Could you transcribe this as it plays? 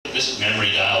this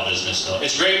memory dial business though.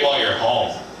 It's great while you're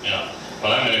home, you know.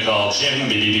 Well, I'm gonna call Jim,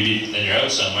 beep, beep, beep, beep. Then you're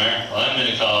out somewhere. Well, I'm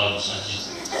gonna call.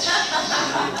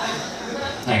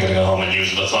 I gotta go home and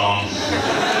use the phone.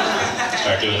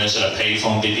 Start doing this at a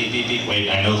payphone. Beep, beep, beep, beep. Wait,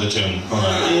 I know the tune. Hold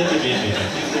on. Beep, beep, beep, beep,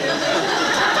 beep.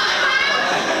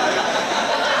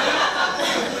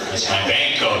 That's my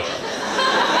bank code.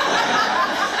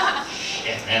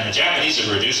 Shit, man, the Japanese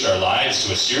have reduced our lives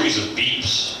to a series of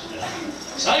beeps.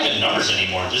 It's not even numbers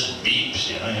anymore, just beeps,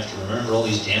 you know? You have to remember all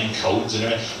these damn codes and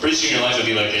everything. Pretty soon your life would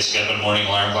be like this: get up in the morning,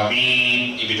 alarm clock,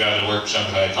 beep, you'd be driving to work,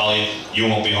 somebody would call you, you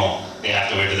won't be home. They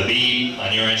have to wait for the beep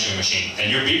on your answering machine.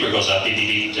 And your beeper goes off, beep, beep,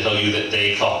 beep, to tell you that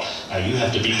they called. Now you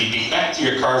have to beep, beep, beep back to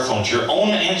your car phone, to your own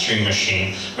answering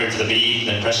machine, wait for the beep,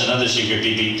 then press another secret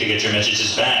beep, beep to get your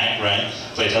messages back, right?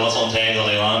 Play telephone tag all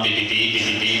day long, beep, beep, beep, beep,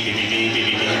 beep, beep, beep, beep, beep,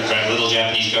 beep, beep, beep, drive a little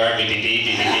Japanese car, beep, beep, beep,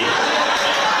 beep, beep, beep.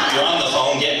 You're on the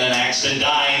phone getting in an accident,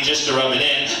 dying just to rub it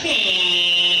in.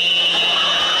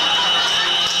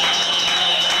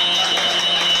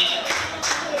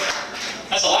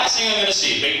 That's the last thing I'm gonna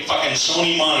see. Big fucking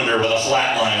Sony monitor with a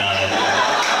flat line on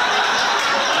it.